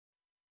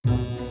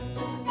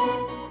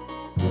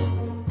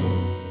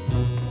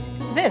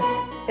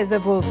is a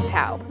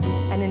Wulsthaube,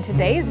 and in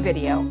today's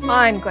video,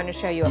 I'm going to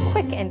show you a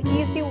quick and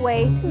easy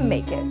way to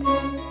make it.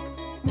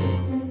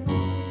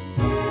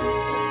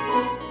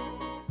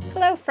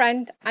 Hello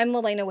friend, I'm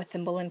Lelena with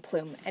Thimble and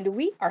Plume, and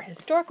we are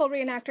historical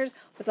reenactors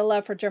with a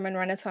love for German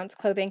Renaissance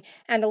clothing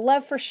and a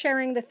love for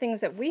sharing the things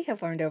that we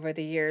have learned over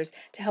the years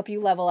to help you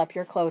level up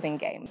your clothing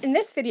game. In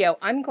this video,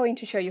 I'm going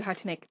to show you how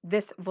to make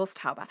this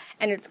Wulsthaube,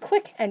 and it's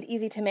quick and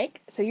easy to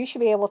make, so you should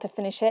be able to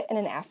finish it in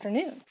an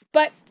afternoon.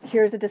 But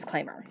here's a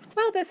disclaimer.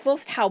 While this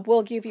Wulsthaube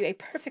will give you a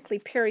perfectly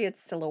period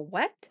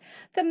silhouette,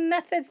 the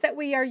methods that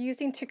we are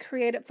using to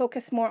create it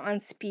focus more on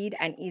speed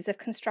and ease of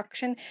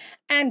construction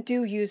and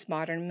do use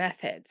modern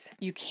methods.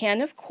 You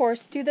can, of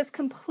course, do this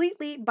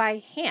completely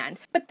by hand,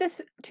 but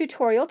this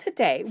tutorial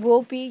today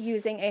will be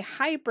using a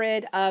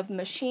hybrid of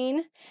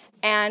machine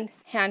and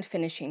hand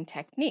finishing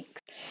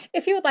techniques.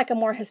 If you would like a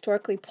more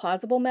historically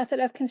plausible method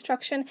of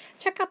construction,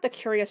 check out the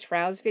Curious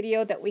Rouse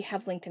video that we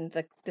have linked in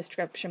the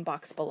description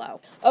box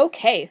below.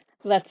 Okay,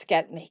 let's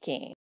get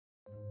making.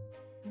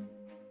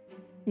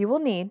 You will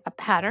need a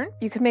pattern.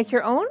 You can make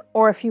your own,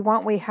 or if you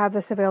want, we have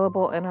this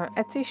available in our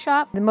Etsy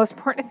shop. The most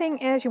important thing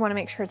is you want to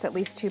make sure it's at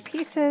least 2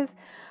 pieces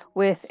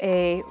with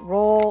a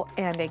roll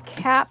and a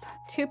cap,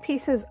 2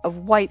 pieces of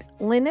white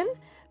linen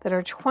that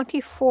are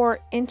 24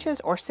 inches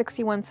or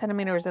 61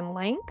 centimeters in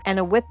length and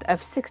a width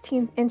of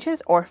 16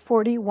 inches or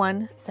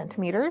 41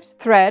 centimeters.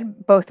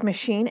 Thread, both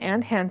machine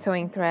and hand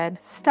sewing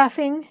thread.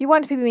 Stuffing, you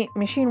want it to be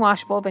machine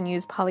washable, then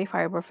use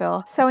polyfiber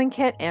fill. Sewing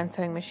kit and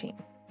sewing machine.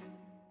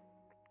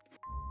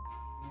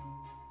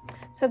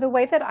 So the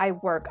way that I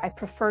work, I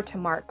prefer to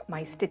mark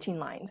my stitching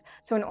lines.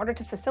 So in order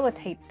to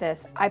facilitate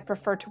this, I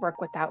prefer to work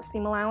without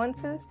seam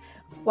allowances.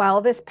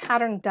 While this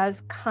pattern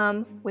does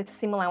come with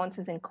seam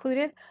allowances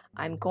included,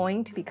 I'm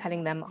going to be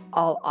cutting them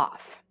all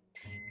off.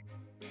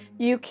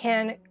 You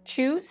can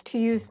choose to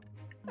use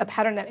a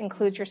pattern that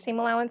includes your seam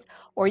allowance,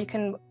 or you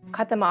can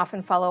cut them off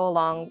and follow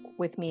along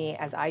with me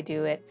as I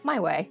do it my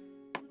way.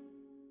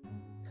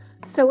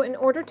 So in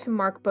order to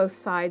mark both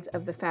sides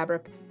of the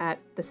fabric at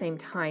the same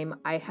time,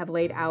 I have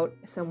laid out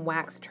some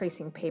wax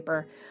tracing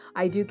paper.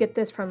 I do get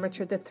this from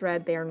Richard the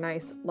Thread. They are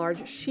nice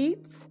large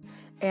sheets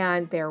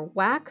and they're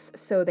wax,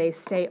 so they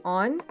stay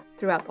on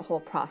throughout the whole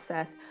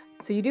process.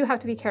 So you do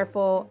have to be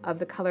careful of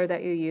the color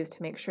that you use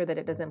to make sure that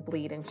it doesn't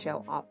bleed and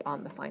show up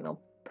on the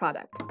final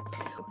product.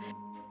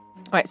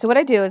 All right, so what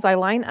I do is I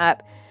line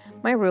up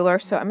my ruler.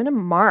 So I'm gonna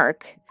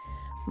mark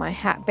my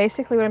hat.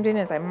 Basically what I'm doing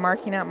is I'm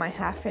marking out my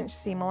 1/2 inch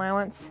seam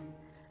allowance.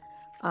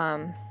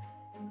 From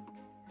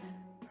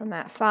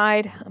that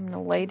side, I'm going to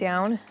lay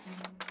down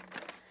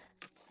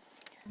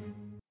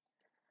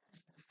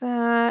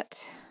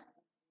that.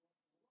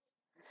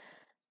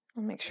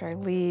 I'll make sure I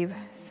leave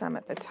some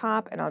at the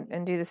top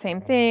and do the same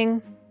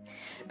thing.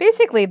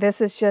 Basically, this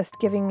is just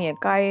giving me a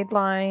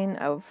guideline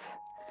of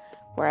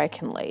where I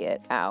can lay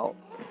it out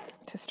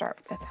to start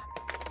with.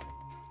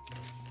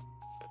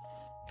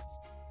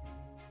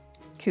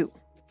 Cool.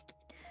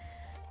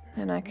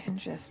 Then I can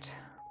just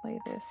lay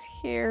this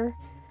here.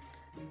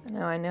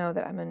 Now I know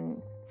that I'm going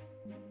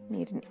to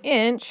need 1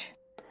 inch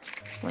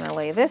when I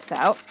lay this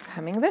out,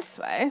 coming this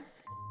way.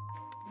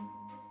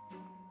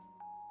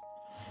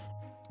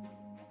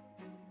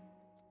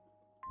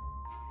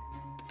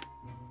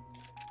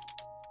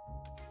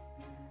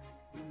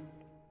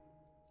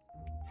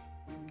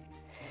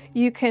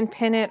 You can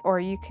pin it or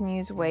you can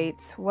use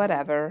weights,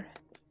 whatever.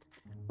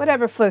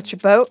 Whatever floats your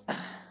boat.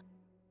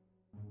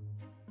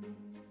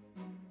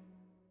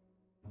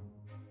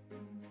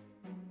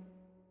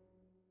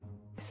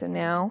 So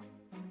now,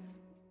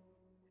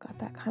 got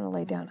that kind of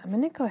laid down. I'm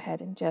going to go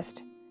ahead and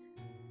just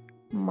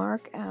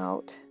mark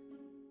out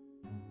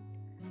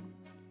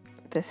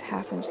this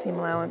 1/2 inch seam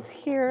allowance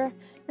here.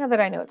 Now that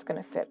I know it's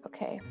going to fit,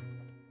 okay.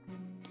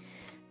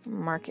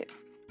 Mark it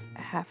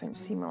a 1/2 inch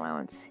seam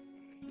allowance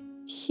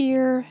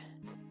here.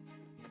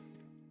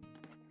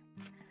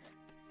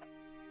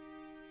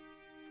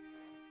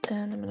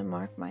 And I'm going to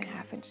mark my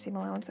 1/2 inch seam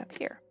allowance up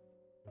here.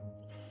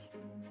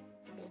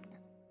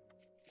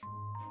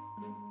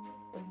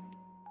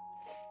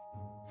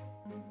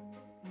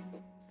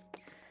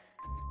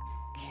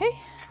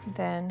 Okay,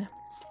 then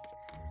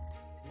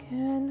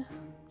again,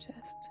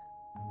 just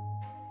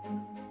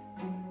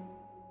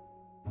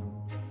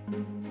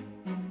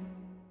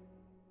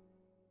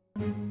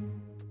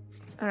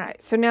all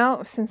right. So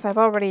now, since I've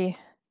already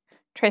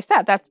traced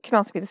that can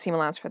also be the seam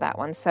allowance for that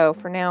one. So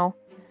for now,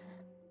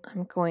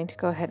 I'm going to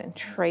go ahead and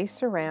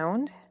trace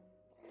around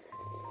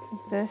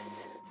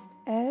this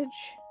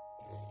edge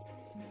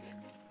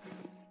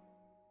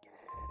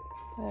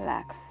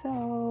like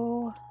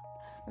so.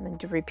 And then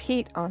to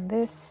repeat on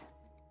this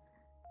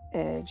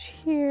edge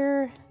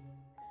here,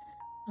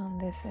 on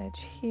this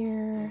edge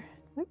here.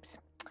 Oops.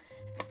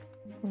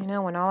 You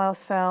know, when all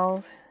else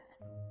fails,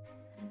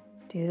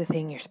 do the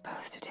thing you're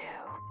supposed to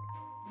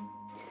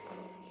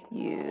do.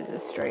 Use a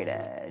straight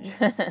edge.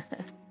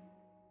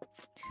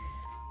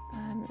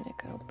 I'm gonna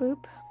go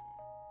boop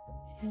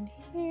in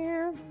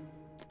here.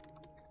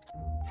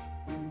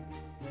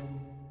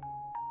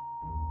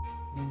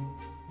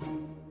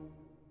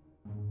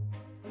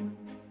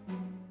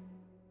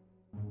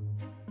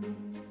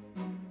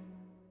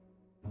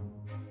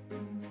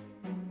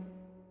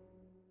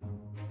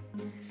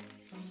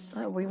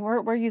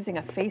 We're using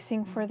a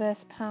facing for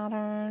this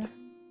pattern.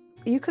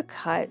 You could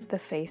cut the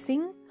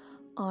facing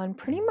on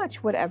pretty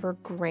much whatever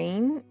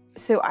grain.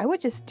 So I would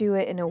just do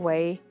it in a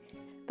way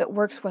that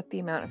works with the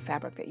amount of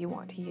fabric that you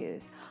want to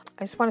use.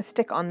 I just want to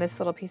stick on this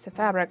little piece of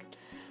fabric.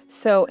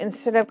 So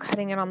instead of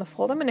cutting it on the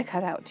fold, I'm going to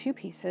cut out 2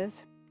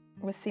 pieces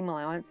with seam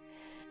allowance.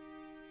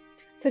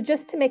 So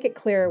just to make it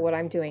clear what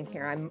I'm doing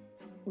here, I'm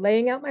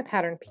laying out my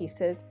pattern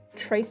pieces,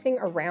 tracing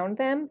around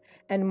them,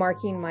 and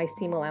marking my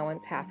seam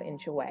allowance 1/2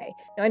 inch away.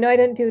 Now I know I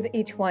didn't do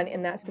each one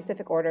in that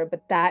specific order,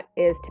 but that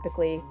is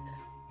typically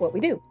what we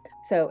do.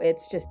 So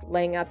it's just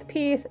laying out the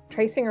piece,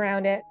 tracing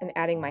around it, and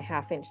adding my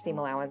 1/2 inch seam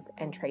allowance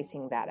and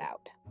tracing that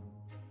out.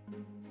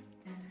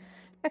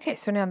 Okay,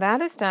 so now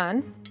that is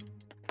done.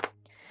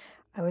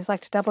 I always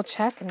like to double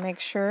check and make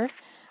sure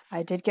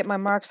I did get my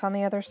marks on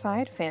the other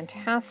side.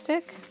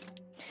 Fantastic.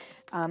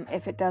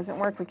 If it doesn't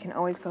work, we can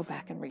always go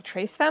back and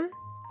retrace them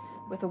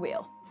with a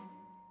wheel.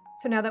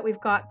 So now that we've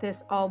got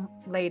this all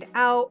laid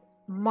out,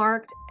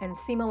 marked, and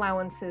seam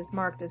allowances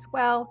marked as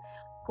well,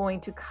 going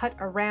to cut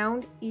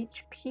around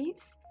each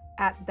piece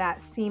at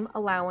that seam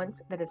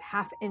allowance that is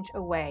 1/2 inch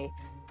away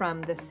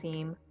from the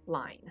seam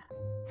line.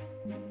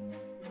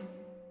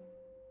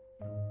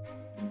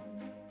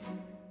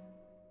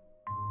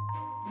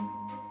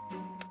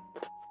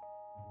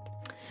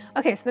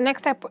 Okay, so the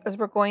next step is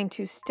we're going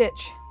to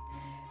stitch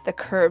the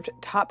curved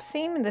top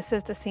seam. This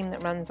is the seam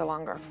that runs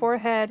along our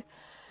forehead.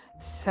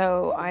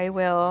 So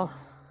I'm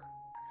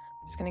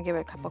just gonna give it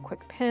a couple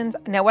quick pins.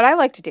 Now what I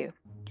like to do,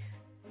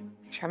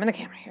 make sure I'm in the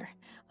camera here.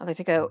 I like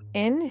to go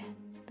in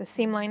the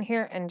seam line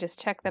here and just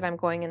check that I'm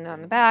going in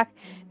on the back,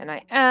 and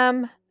I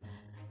am.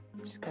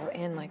 Just go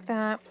in like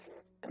that.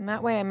 And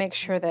that way I make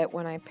sure that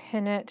when I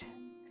pin it,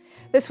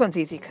 this one's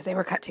easy because they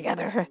were cut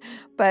together,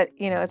 but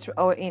it's,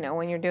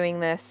 when you're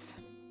doing this,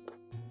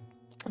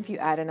 if you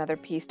add another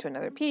piece to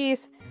another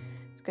piece,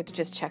 it's good to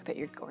just check that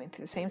you're going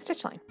through the same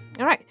stitch line.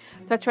 All right,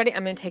 so that's ready.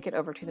 I'm going to take it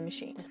over to the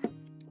machine.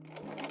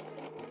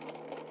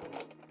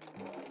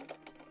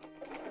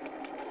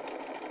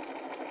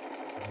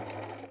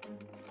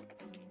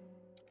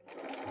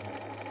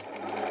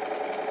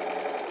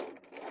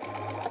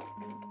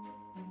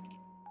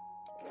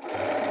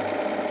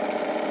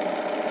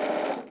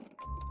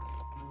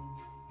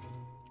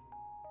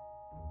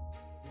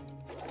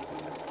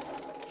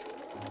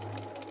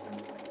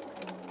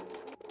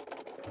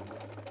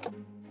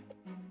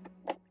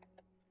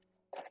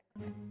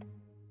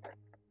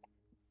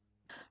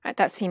 All right,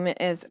 that seam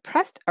is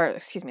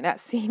that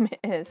seam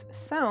is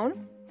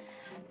sewn.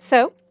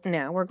 So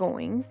now we're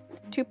going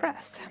to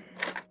press.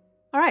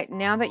 All right,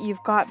 now that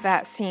you've got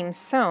that seam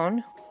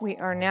sewn, we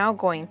are now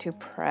going to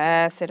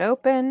press it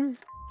open.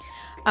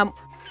 What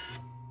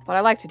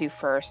I like to do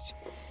first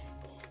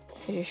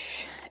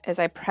is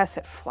I press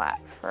it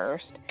flat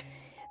first.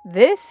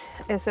 This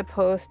is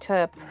supposed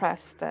to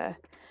press the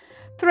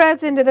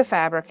threads into the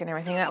fabric and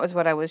everything. That was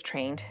what I was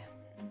trained.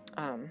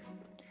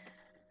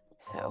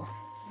 So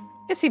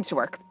it seems to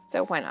work,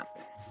 so why not?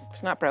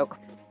 It's not broke.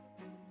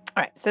 All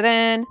right, so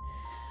then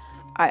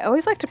I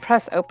always like to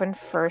press open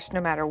first, no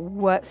matter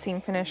what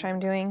seam finish I'm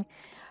doing,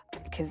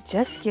 because it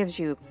just gives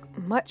you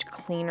much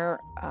cleaner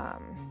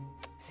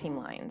seam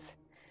lines.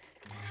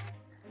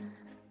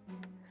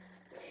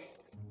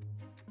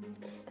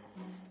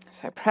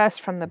 So I press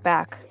from the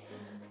back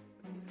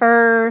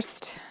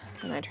first,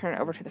 and I turn it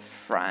over to the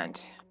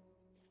front.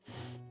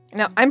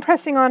 Now I'm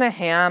pressing on a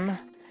ham.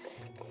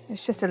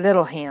 It's just a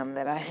little ham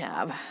that I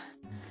have.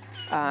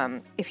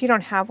 If you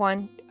don't have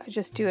one,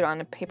 just do it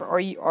on a paper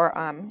or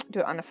do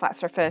it on a flat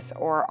surface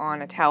or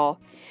on a towel.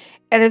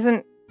 It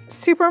isn't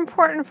super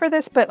important for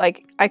this, but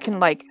I can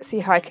see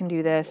how I can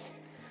do this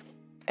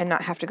and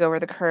not have to go over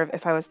the curve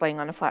if I was laying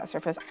on a flat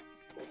surface.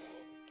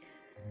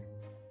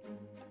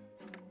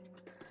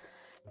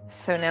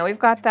 So now we've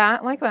got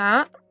that like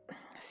that.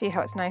 See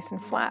how it's nice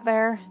and flat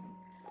there?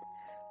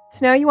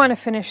 So now you want to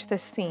finish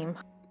this seam.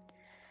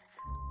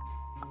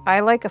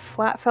 I like a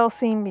flat fell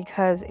seam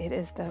because it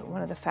is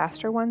one of the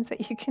faster ones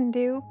that you can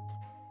do.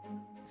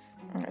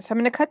 All right, so I'm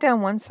going to cut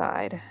down one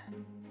side.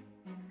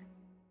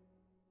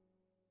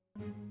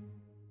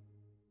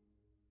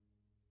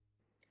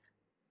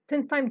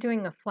 Since I'm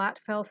doing a flat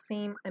fell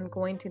seam, I'm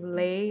going to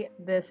lay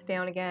this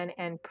down again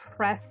and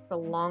press the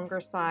longer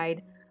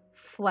side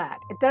flat.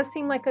 It does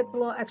seem like it's a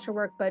little extra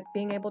work, but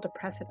being able to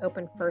press it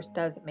open first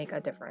does make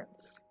a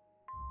difference.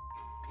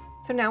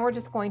 So now we're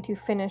just going to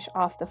finish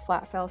off the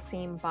flat fell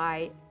seam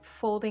by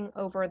folding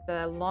over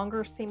the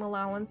longer seam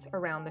allowance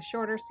around the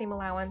shorter seam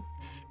allowance,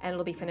 and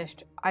it'll be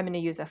finished. I'm going to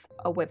use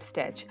a whip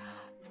stitch.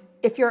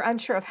 If you're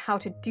unsure of how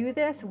to do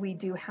this, we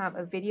do have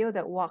a video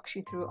that walks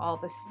you through all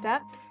the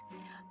steps,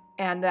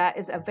 and that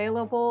is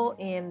available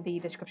in the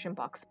description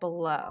box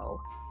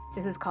below.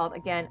 This is called,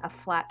 again, a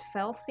flat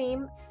fell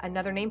seam.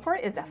 Another name for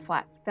it is a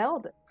flat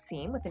felled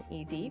seam with an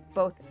ED.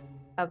 Both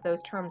of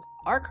those terms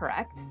are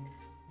correct.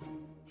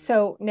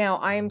 So now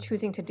I am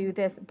choosing to do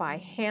this by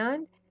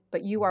hand,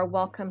 but you are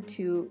welcome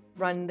to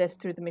run this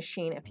through the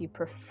machine if you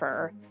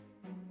prefer.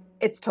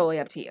 It's totally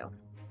up to you.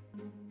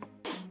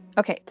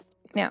 Okay,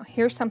 Now,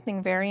 here's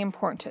something very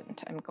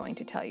important I'm going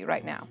to tell you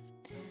right now.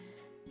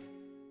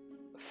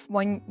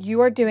 When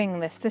you are doing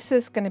this, this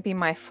is going to be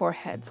my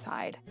forehead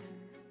side.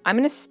 I'm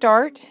going to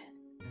start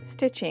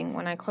stitching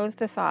when I close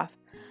this off.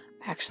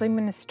 Actually, I'm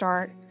going to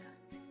start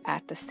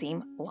at the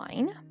seam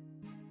line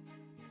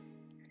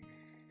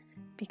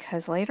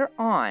because later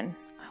on,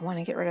 I want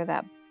to get rid of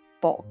that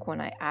bulk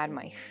when I add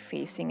my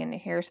facing into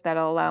here, so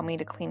that'll allow me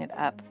to clean it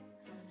up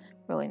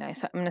really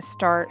nice. So I'm going to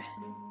start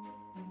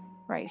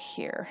right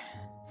here.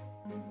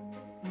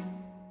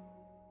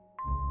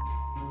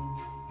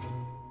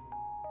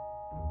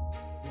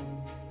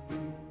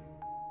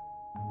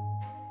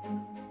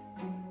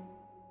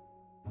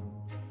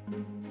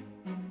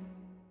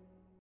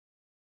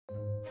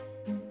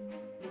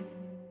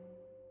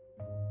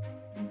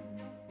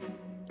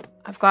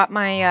 I've got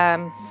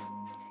my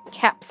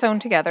cap sewn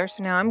together,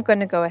 so now I'm going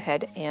to go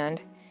ahead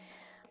and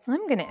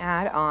I'm going to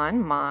add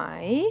on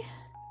my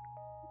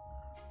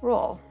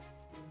roll.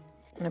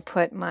 I'm going to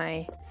put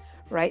my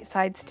right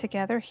sides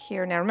together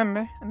here. Now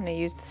remember, I'm going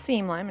to use the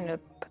seam line. I'm going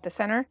to put the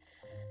center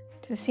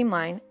to the seam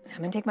line. I'm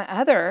going to take my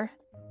other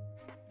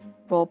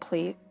roll,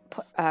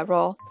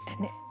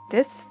 and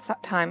this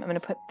time I'm going to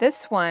put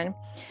this one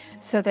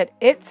so that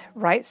its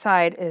right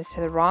side is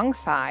to the wrong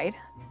side.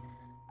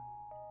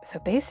 So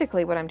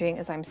basically what I'm doing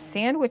is I'm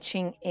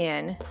sandwiching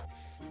in,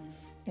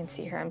 you can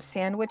see here, I'm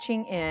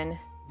sandwiching in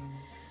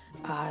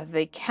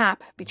the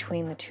cap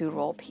between the two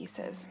roll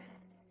pieces.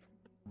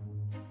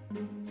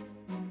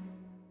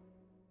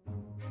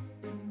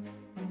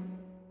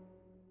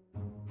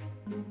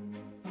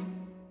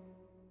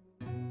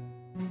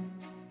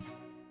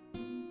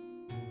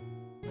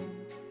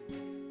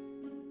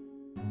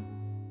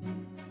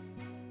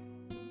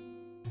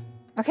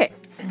 Okay,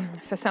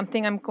 so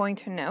something I'm going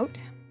to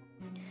note.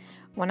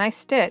 When I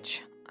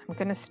stitch, I'm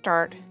going to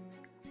start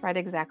right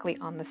exactly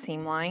on the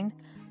seam line.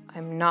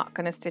 I'm not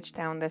going to stitch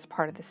down this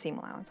part of the seam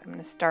allowance. I'm going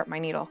to start my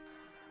needle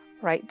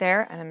right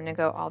there, and I'm going to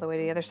go all the way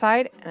to the other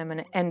side, and I'm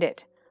going to end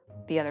it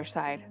the other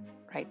side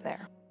right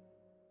there.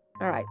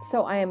 All right,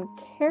 so I am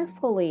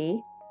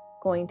carefully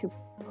going to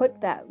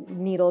put that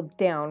needle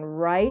down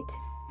right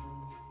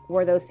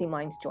where those seam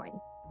lines join,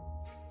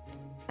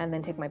 and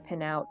then take my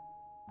pin out.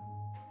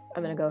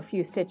 I'm going to go a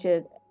few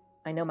stitches.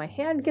 I know my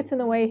hand gets in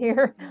the way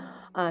here,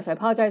 so I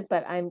apologize,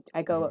 but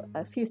I go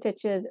a few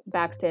stitches,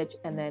 back stitch,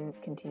 and then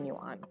continue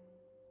on.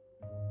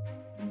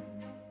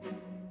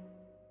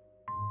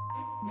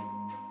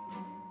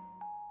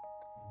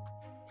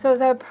 So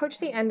as I approach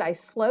the end, I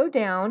slow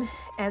down,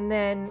 and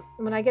then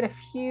when I get a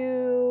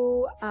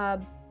few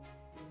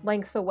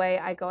lengths away,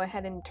 I go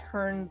ahead and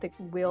turn the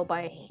wheel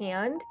by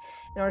hand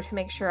in order to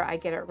make sure I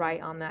get it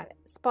right on that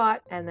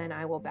spot, and then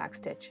I will back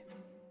stitch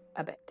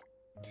a bit.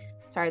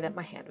 Sorry that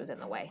my hand was in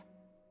the way.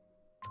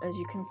 As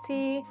you can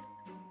see,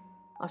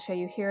 I'll show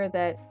you here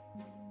that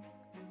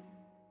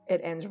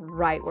it ends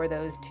right where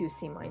those two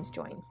seam lines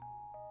join.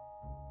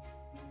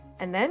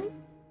 And then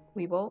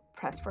we will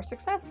press for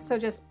success. So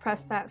just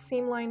press that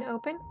seam line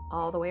open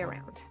all the way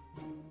around.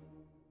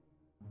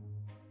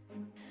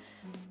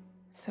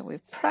 So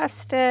we've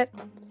pressed it.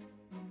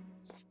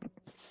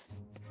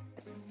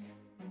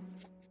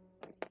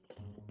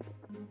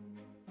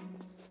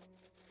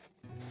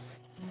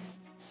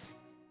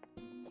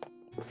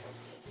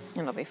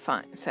 It'll be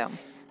fun. So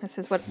this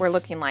is what we're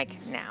looking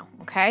like now,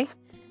 okay?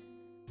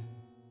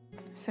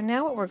 So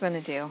now what we're going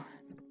to do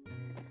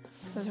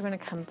is we're going to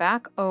come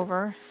back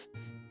over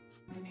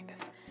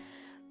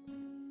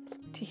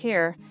to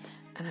here,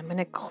 and I'm going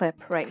to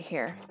clip right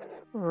here,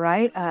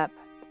 right up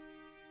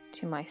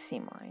to my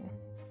seam line.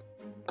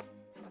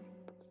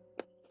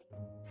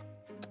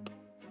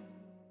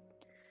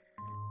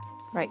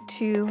 Right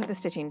to the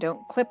stitching.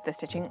 Don't clip the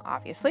stitching,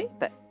 obviously,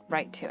 but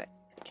right to it,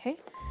 okay?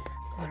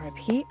 I'm going to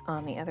repeat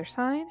on the other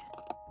side.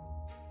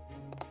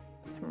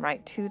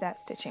 Right to that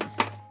stitching.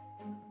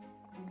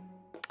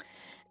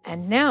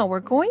 And now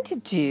we're going to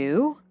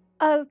do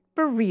a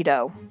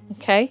burrito,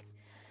 okay?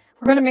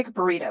 We're going to make a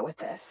burrito with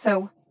this.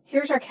 So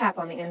here's our cap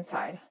on the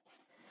inside.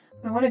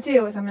 What I want to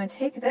do is I'm going to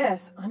take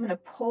this, I'm going to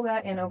pull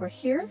that in over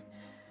here.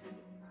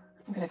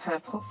 I'm going to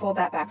kind of fold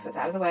that back so it's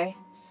out of the way.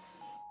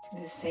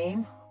 Do the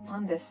same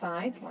on this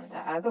side. I want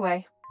that out of the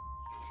way.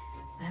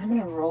 Then I'm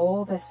going to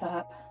roll this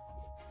up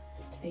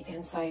to the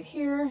inside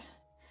here.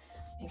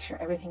 Make sure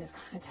everything is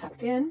kind of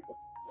tucked in.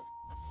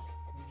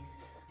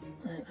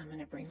 And I'm going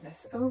to bring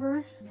this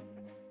over,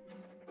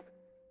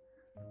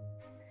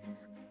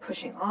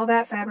 pushing all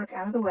that fabric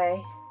out of the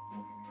way.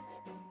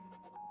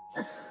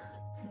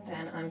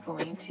 Then I'm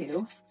going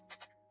to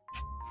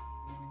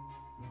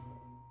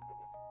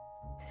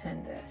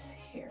pin this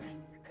here,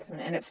 because I'm going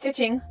to end up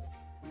stitching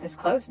this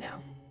close now.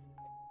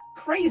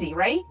 Crazy,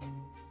 right?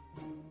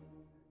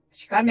 But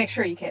you got to make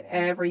sure you get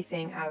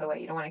everything out of the way.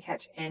 You don't want to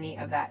catch any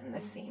of that in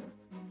the seam.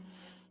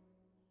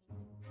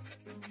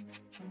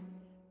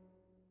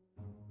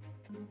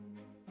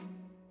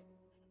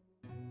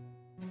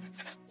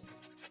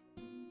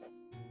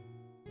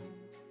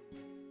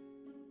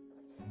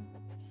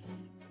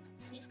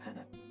 So just kind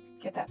of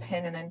get that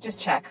pin and then just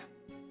check.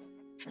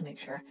 I'll make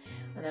sure.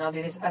 And then I'll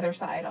do this other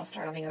side. I'll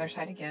start on the other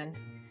side again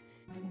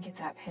and get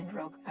that pinned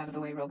out of the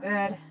way real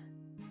good.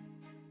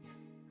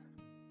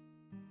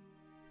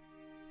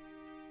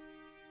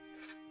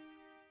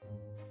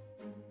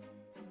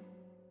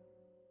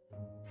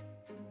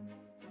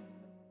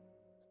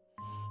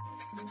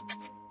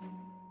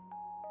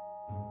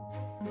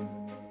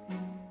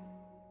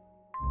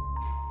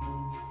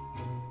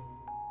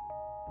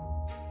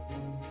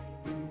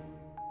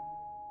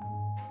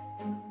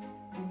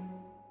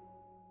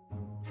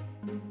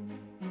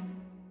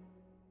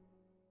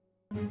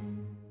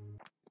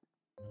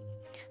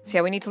 So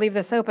yeah, we need to leave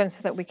this open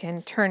so that we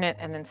can turn it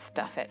and then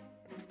stuff it.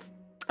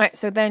 All right,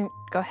 so then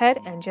go ahead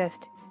and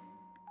just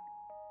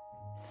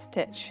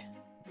stitch.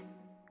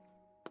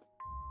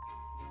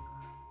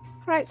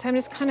 All right, so I'm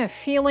just kind of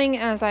feeling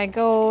as I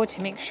go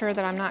to make sure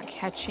that I'm not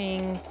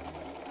catching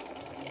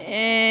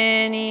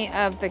any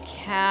of the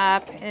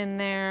cap in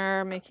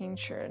there, making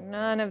sure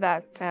none of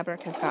that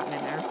fabric has gotten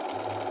in there.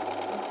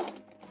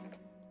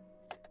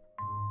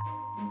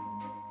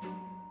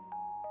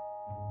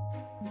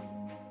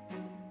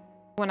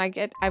 When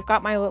I've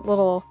got my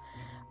little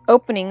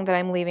opening that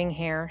I'm leaving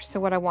here. So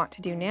what I want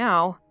to do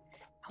now,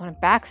 I want to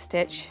back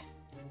stitch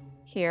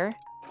here.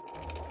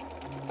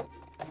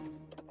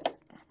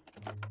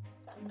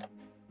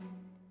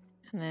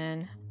 And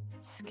then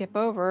skip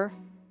over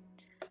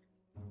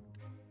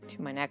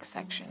to my next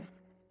section.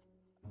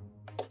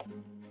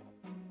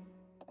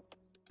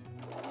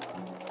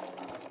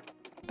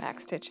 Back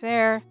stitch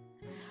there.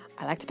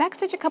 I like to back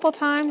stitch a couple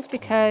times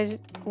because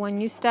when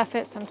you stuff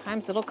it,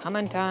 sometimes it'll come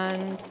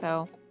undone,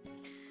 so.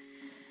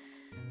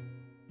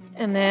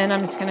 And then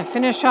I'm just gonna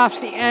finish off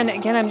to the end.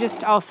 Again, I'm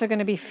just also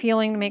gonna be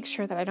feeling to make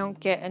sure that I don't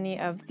get any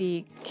of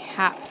the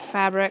cap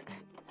fabric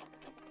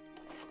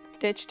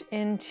stitched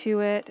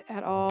into it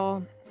at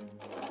all.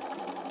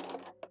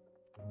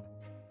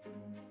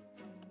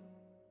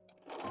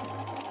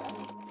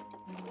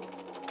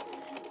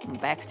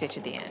 And back stitch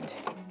at the end.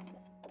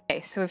 Okay,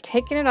 so we've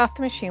taken it off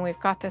the machine. We've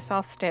got this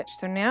all stitched.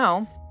 So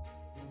now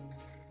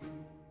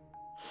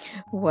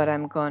what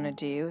I'm going to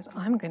do is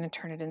I'm going to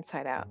turn it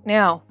inside out.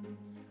 Now, I'm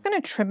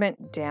going to trim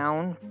it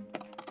down.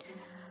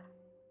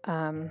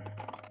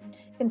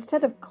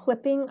 Instead of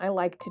clipping, I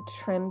like to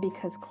trim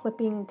because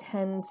clipping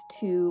tends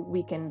to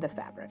weaken the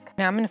fabric.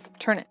 Now I'm going to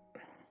turn it.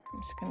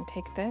 I'm just going to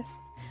take this.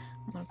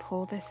 I'm going to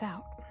pull this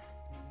out.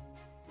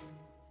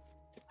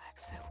 Like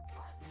so.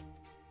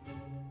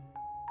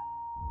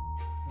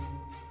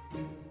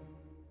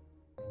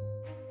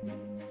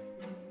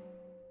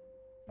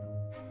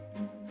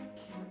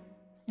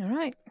 All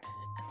right,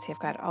 let's see, I've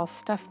got it all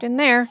stuffed in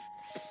there.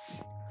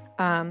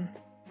 Oh,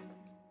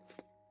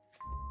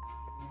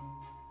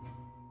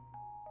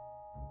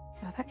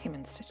 that came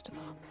unstitched a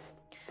little.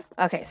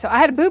 Okay, so I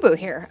had a boo-boo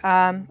here.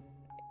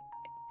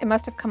 It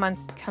must have came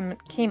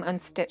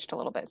unstitched a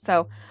little bit.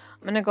 So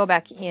I'm gonna go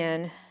back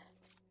in.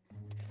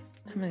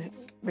 I'm gonna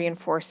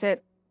reinforce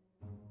it.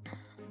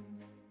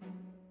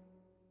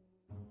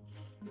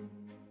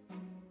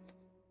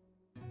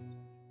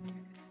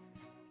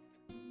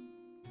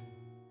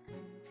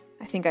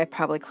 I think I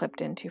probably clipped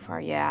in too far.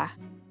 Yeah,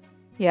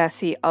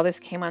 see, all this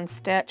came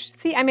unstitched.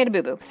 See, I made a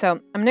boo-boo. So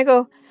I'm gonna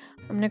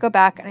go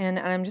back and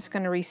I'm just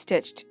gonna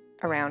restitch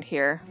around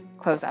here,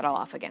 close that all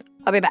off again.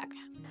 I'll be back.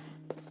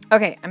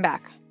 Okay, I'm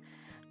back.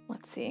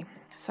 Let's see.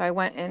 So I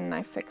went in and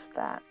I fixed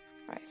that.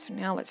 All right, so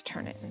now let's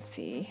turn it and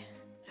see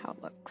how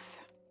it looks.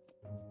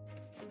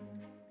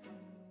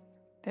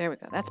 There we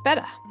go. That's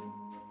better.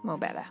 More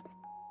better.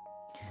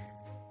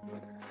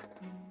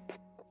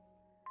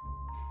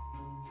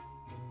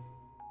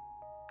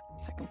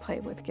 So I can play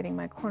with getting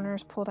my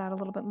corners pulled out a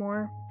little bit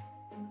more.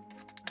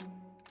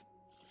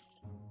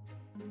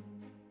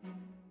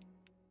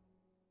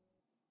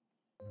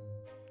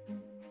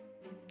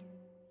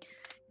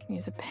 You can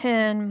use a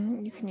pin,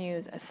 you can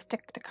use a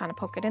stick to kind of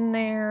poke it in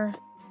there.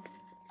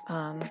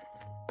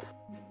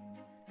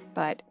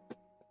 But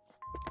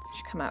it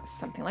should come out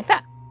something like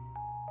that.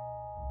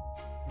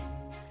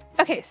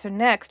 Okay, so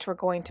next we're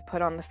going to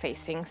put on the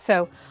facing.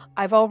 So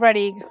I've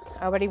already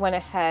went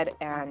ahead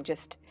and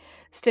just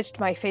stitched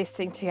my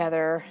facing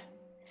together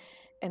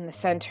in the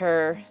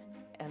center,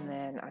 and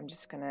then I'm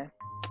just gonna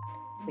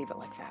leave it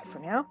like that for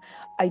now.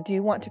 I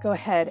do want to go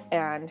ahead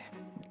and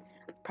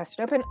press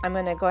it open. I'm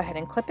gonna go ahead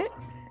and clip it.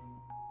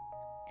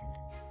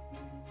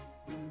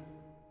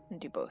 And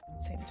do both at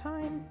the same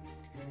time.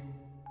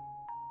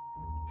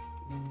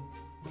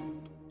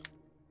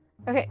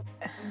 Okay.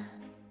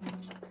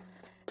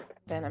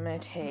 Then I'm going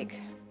to take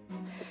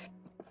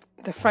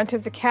the front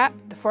of the cap,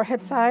 the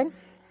forehead side.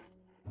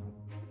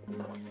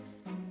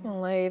 I'll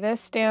lay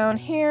this down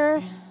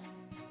here.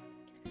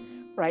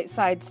 Right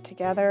sides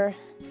together.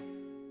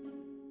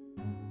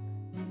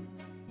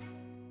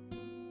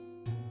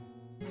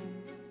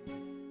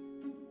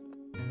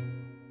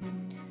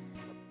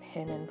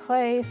 Pin in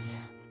place.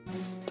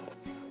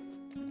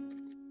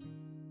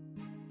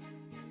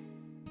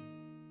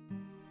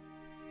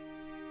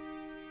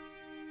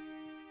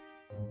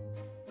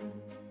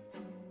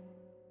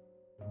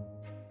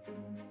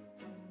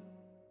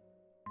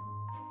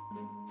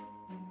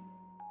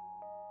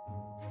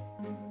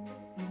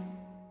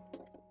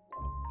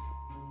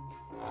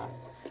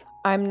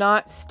 I'm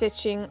not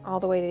stitching all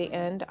the way to the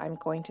end. I'm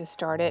going to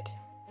start it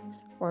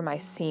where my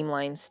seam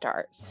line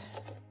starts.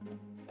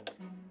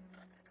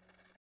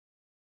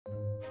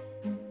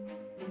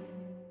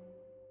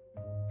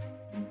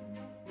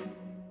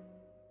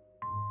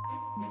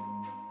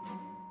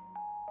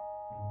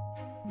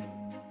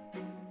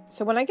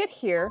 So when I get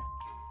here,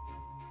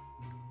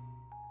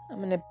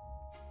 I'm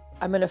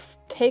gonna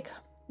take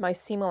my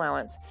seam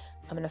allowance.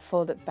 I'm gonna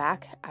fold it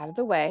back out of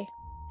the way.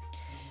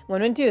 What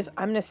I'm gonna do is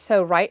I'm gonna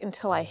sew right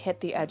until I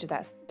hit the edge of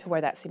that to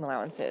where that seam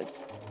allowance is.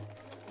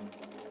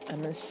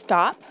 I'm gonna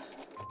stop.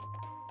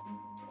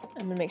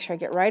 I'm gonna make sure I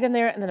get right in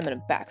there, and then I'm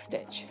gonna back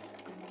stitch.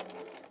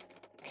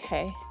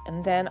 Okay,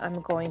 and then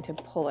I'm going to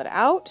pull it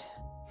out,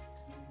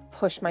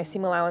 push my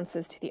seam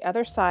allowances to the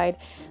other side,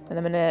 then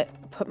I'm gonna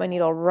put my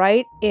needle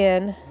right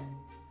in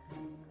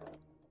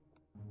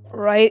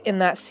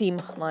that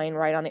seam line,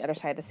 right on the other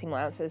side of the seam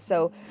allowances.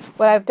 So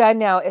what I've done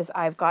now is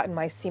I've gotten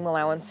my seam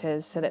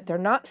allowances so that they're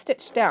not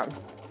stitched down.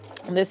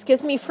 And this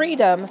gives me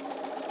freedom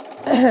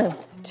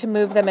to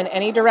move them in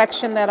any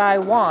direction that I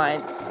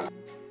want.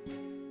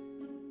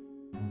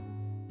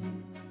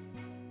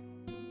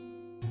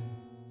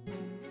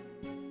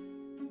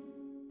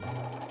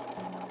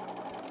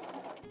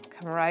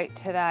 Come right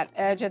to that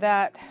edge of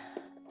that.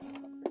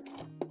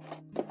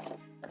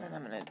 And then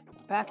I'm going to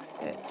back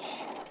stitch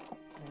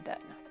and done.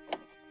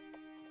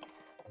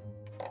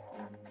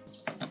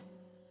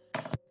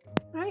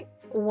 Right,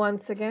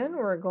 once again,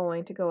 we're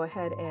going to go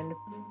ahead and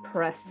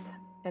press.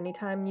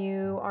 Anytime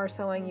you are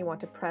sewing, you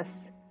want to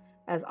press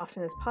as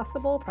often as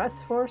possible.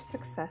 Press for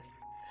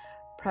success.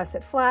 Press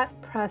it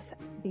flat, press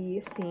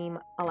the seam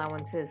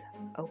allowances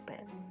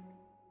open.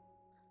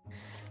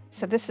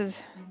 So this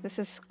is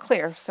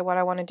clear. So what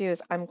I want to do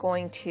is I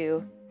want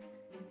to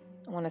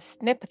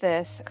snip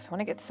this because I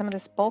want to get some of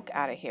this bulk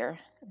out of here.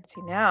 And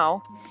see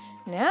now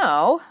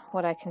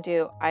what I can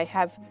do, I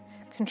have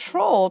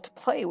control to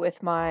play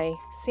with my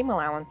seam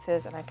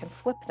allowances, and I can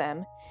flip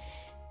them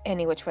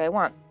any which way I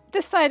want.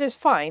 This side is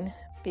fine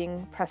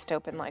being pressed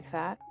open like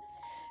that.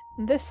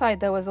 This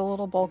side though is a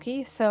little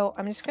bulky, so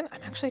I'm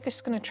actually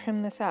just gonna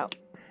trim this out.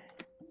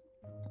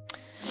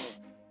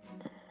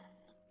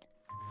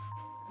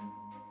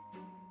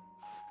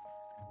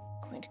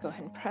 I'm going to go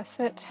ahead and press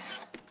it.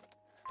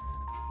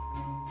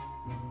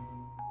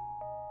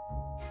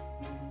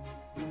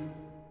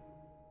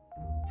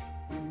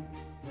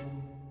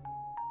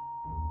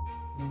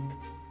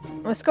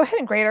 Let's go ahead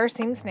and grade our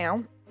seams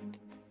now.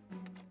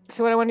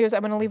 So what I want to do is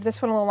I'm going to leave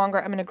this one a little longer.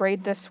 I'm going to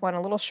grade this one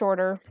a little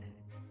shorter.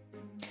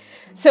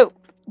 So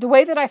the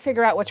way that I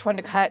figure out which one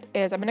to cut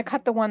is I'm going to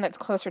cut the one that's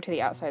closer to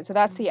the outside. So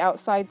that's the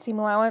outside seam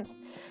allowance.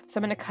 So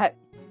I'm going to cut,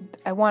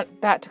 I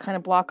want that to kind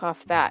of block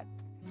off that.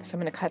 So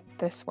I'm going to cut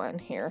this one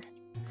here.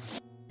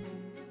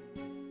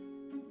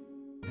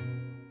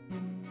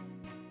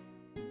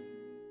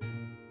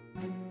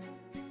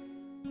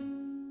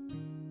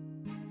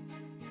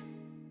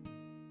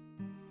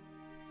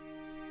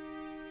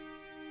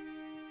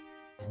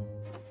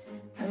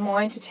 I'm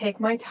going to take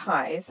my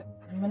ties.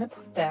 I'm going to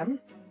put them.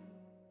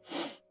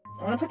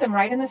 I want to put them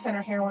right in the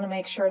center here. I want to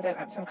make sure that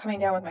I'm coming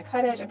down with my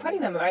cut edge and putting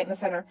them right in the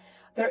center.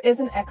 There is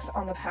an X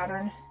on the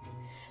pattern,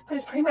 but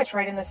it's pretty much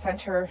right in the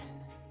center.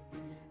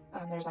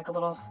 There's like a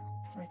little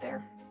right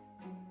there.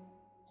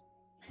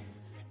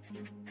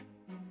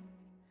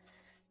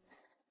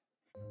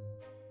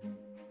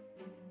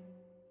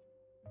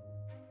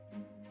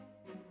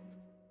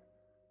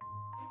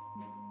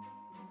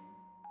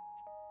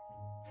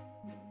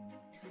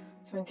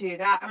 So I'm going to do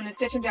that. I'm going to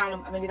stitch them down.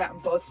 I'm going to do that on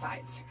both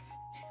sides.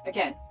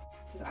 Again,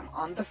 I'm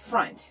on the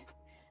front.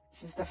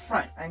 This is the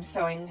front. I'm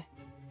sewing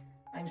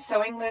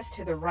this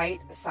to the right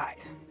side.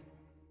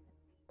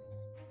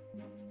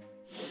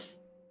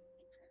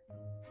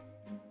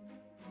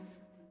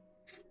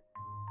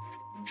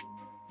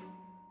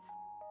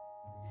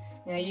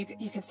 Now you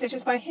can stitch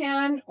this by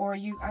hand, or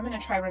I'm going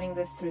to try running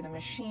this through the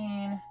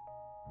machine.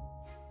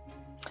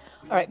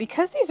 All right,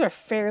 because these are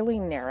fairly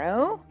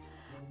narrow,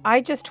 I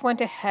just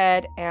went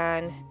ahead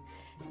and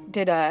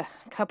did a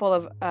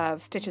couple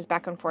of stitches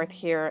back and forth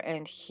here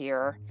and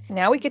here.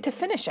 Now we get to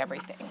finish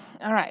everything.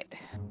 All right.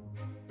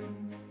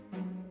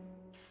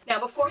 Now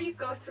before you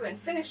go through and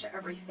finish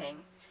everything,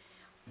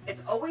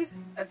 it's always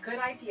a good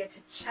idea to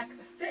check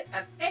the fit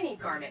of any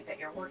garment that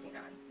you're working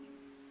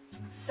on.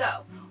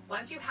 So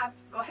once you have,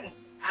 go ahead and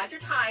add your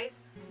ties,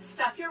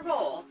 stuff your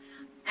roll,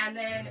 and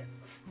then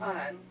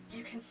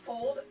you can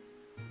fold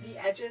the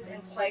edges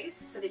in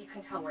place so that you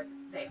can tell where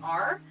they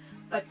are,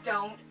 but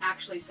don't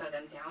actually sew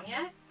them down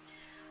yet.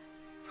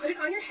 Put it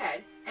on your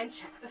head and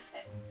check the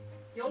fit.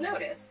 You'll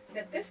notice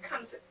that this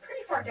comes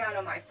pretty far down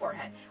on my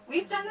forehead.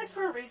 We've done this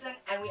for a reason,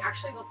 and we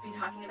actually will be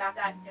talking about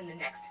that in the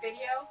next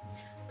video,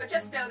 but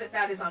just know that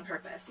that is on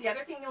purpose. The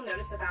other thing you'll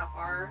notice about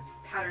our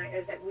pattern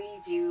is that we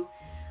do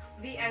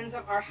the ends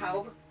of our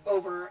haube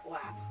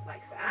overlap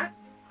like that.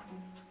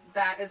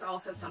 That is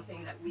also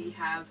something that we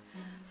have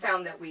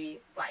found that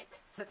we like.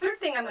 So the third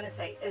thing I'm going to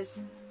say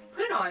is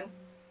put it on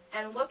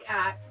and look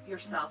at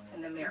yourself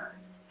in the mirror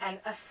and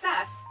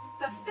assess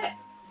the fit.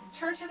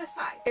 turn to the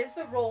side. Is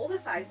the roll the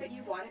size that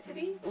you want it to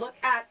be? Look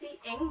at the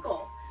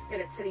angle that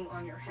it's sitting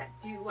on your head.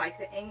 Do you like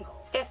the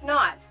angle? If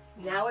not,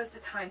 now is the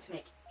time to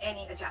make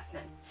any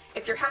adjustments.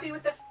 If you're happy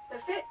with the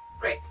fit,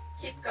 great,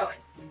 keep going.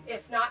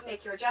 If not,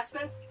 make your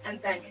adjustments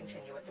and then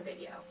continue with the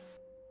video.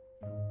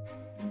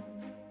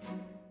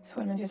 So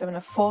what I'm going to do is I'm going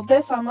to fold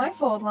this on my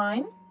fold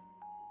line.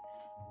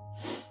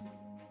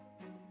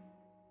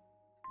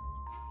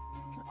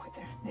 Not quite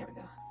there. There we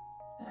go.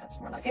 That's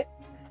more like it.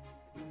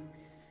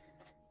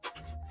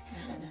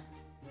 And then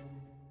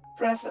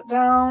press it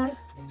down.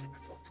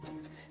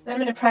 Then I'm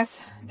going to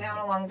press down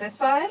along this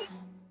side.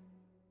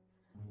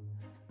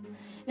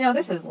 Now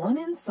this is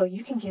linen, so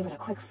you can give it a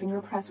quick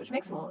finger press, which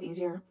makes it a little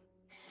easier.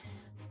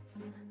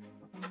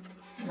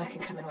 And I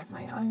can come in with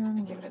my iron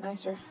and give it a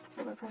nicer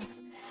finger press.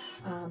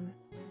 I'm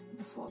going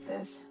to fold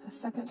this a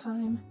second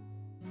time.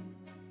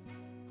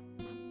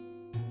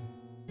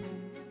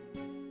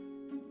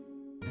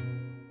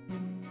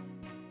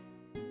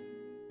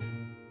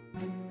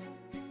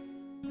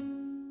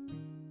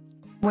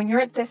 When you're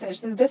at this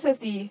edge, this is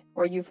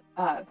where you've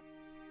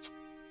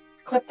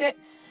clipped it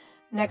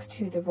next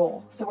to the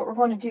roll. So what we're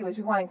going to do is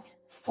we want to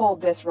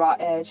fold this raw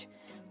edge.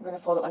 We're going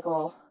to fold it like a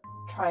little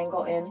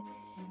triangle in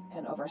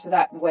and over, so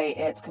that way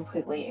it's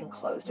completely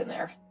enclosed in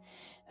there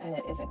and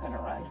it isn't going to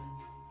run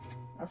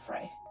or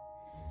fray.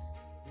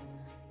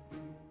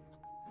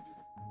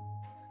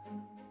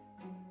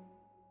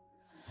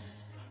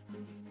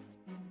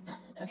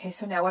 Okay,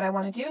 so now what I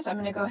want to do is I'm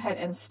going to go ahead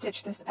and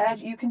stitch this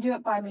edge. You can do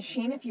it by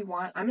machine if you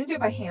want. I'm going to do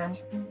it by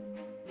hand.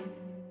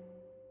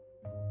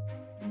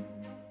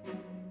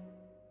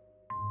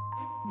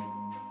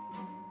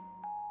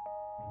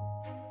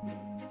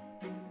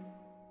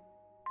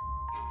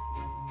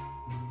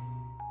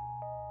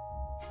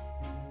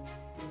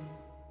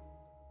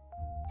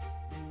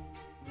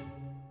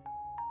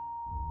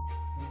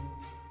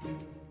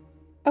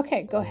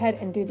 Okay, go ahead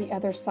and do the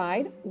other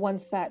side.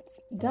 Once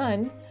that's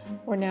done,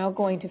 we're now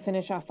going to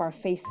finish off our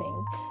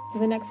facing. So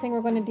the next thing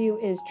we're going to do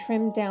is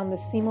trim down the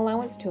seam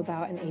allowance to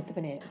about 1/8 of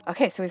an inch.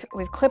 Okay, so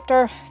we've clipped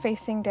our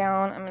facing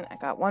down. I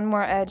got one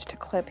more edge to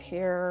clip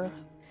here.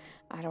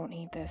 I don't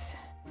need this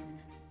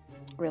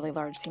really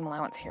large seam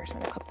allowance here, so I'm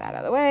going to clip that out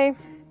of the way.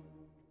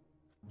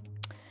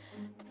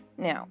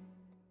 Now,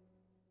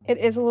 it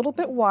is a little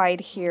bit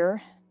wide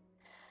here.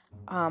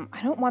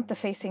 I don't want the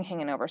facing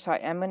hanging over, so I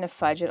am going to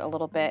fudge it a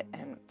little bit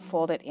and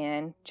fold it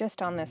in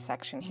just on this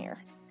section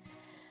here.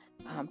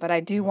 But I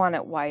do want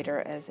it wider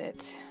as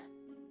it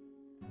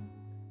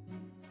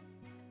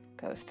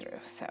goes through.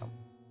 So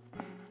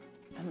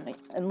I'm going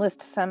to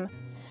enlist some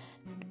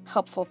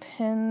helpful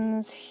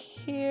pins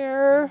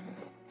here.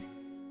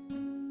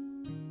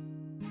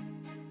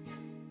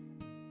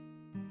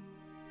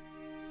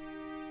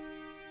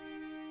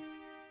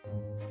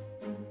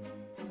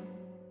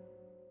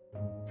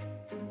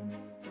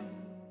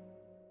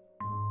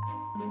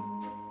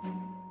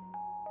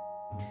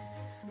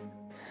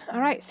 All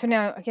right, so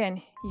now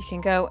again, you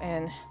can go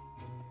and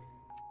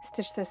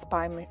stitch this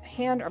by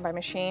hand or by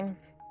machine,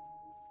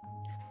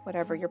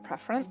 whatever your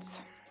preference.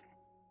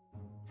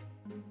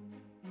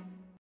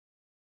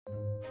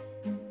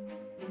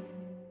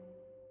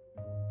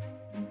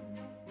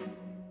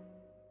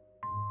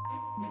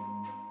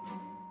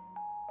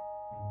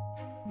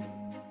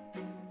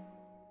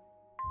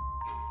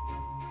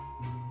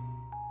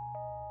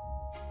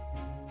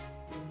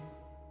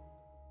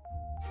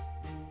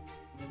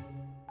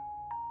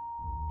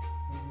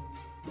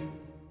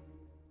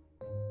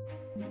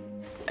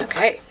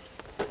 Okay,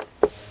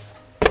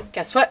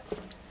 guess what?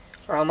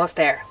 We're almost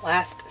there.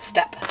 Last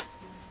step.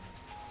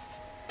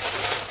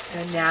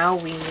 So now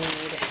we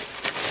need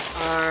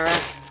our,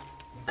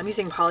 I'm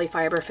using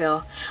polyfiber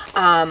fill.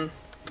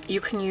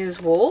 You can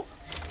use wool,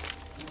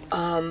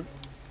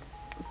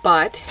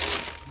 but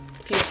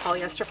if you use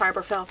polyester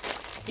fiber fill,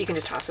 you can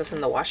just toss this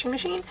in the washing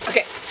machine.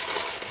 Okay,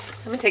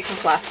 I'm gonna take some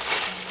fluff.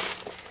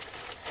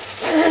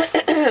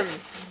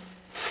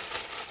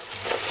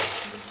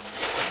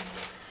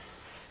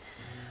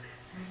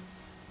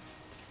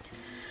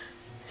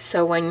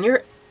 So when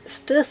you're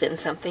stuffing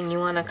something, you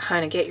want to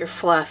kind of get your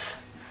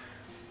fluff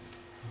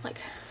like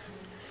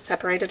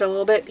separated a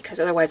little bit, because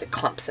otherwise it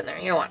clumps in there.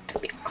 You don't want it to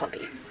be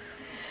clumpy.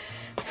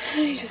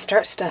 You just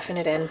start stuffing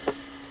it in.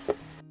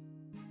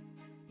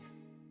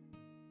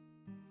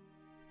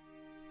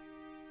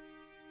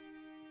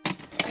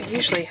 I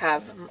usually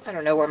have, I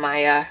don't know where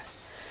my,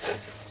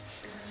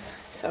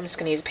 so I'm just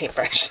going to use a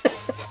paintbrush. You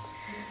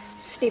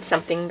just need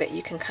something that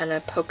you can kind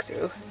of poke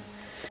through.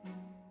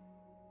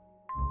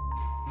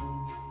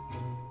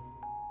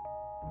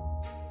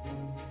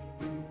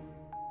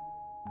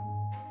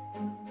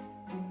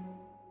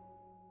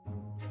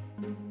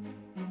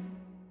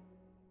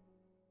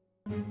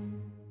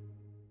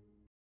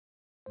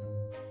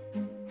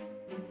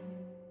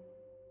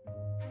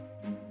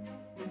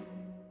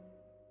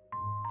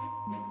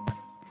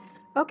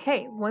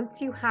 Okay,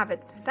 once you have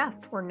it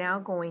stuffed, we're now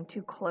going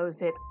to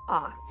close it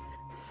off.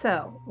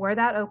 So where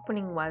that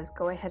opening was,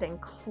 go ahead and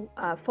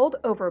fold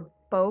over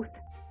both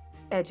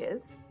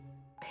edges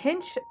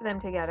pinch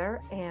them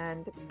together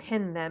and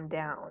pin them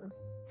down.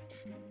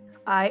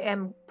 I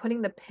am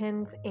putting the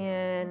pins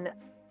in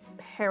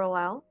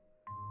parallel.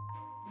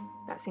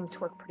 That seems to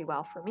work pretty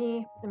well for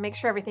me. And make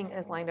sure everything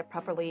is lined up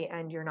properly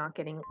and you're not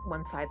getting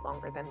one side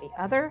longer than the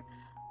other.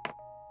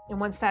 And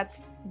once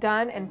that's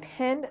done and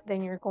pinned,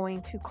 then you're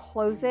going to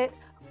close it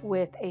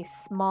with a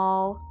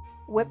small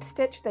whip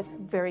stitch that's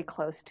very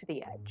close to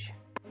the edge.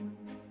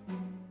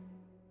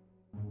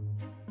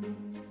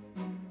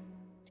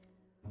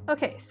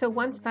 Okay, so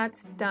once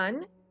that's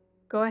done,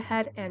 go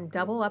ahead and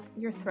double up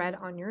your thread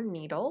on your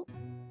needle.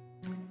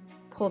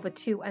 Pull the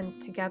two ends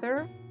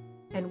together,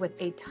 and with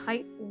a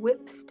tight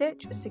whip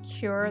stitch,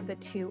 secure the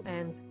two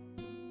ends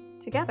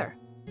together.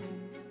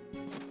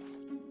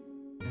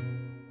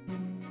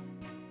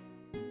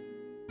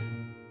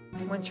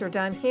 Once you're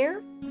done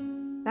here,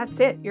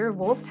 that's it. Your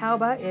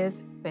Wulsthaube is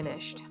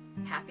finished.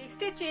 Happy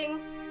stitching!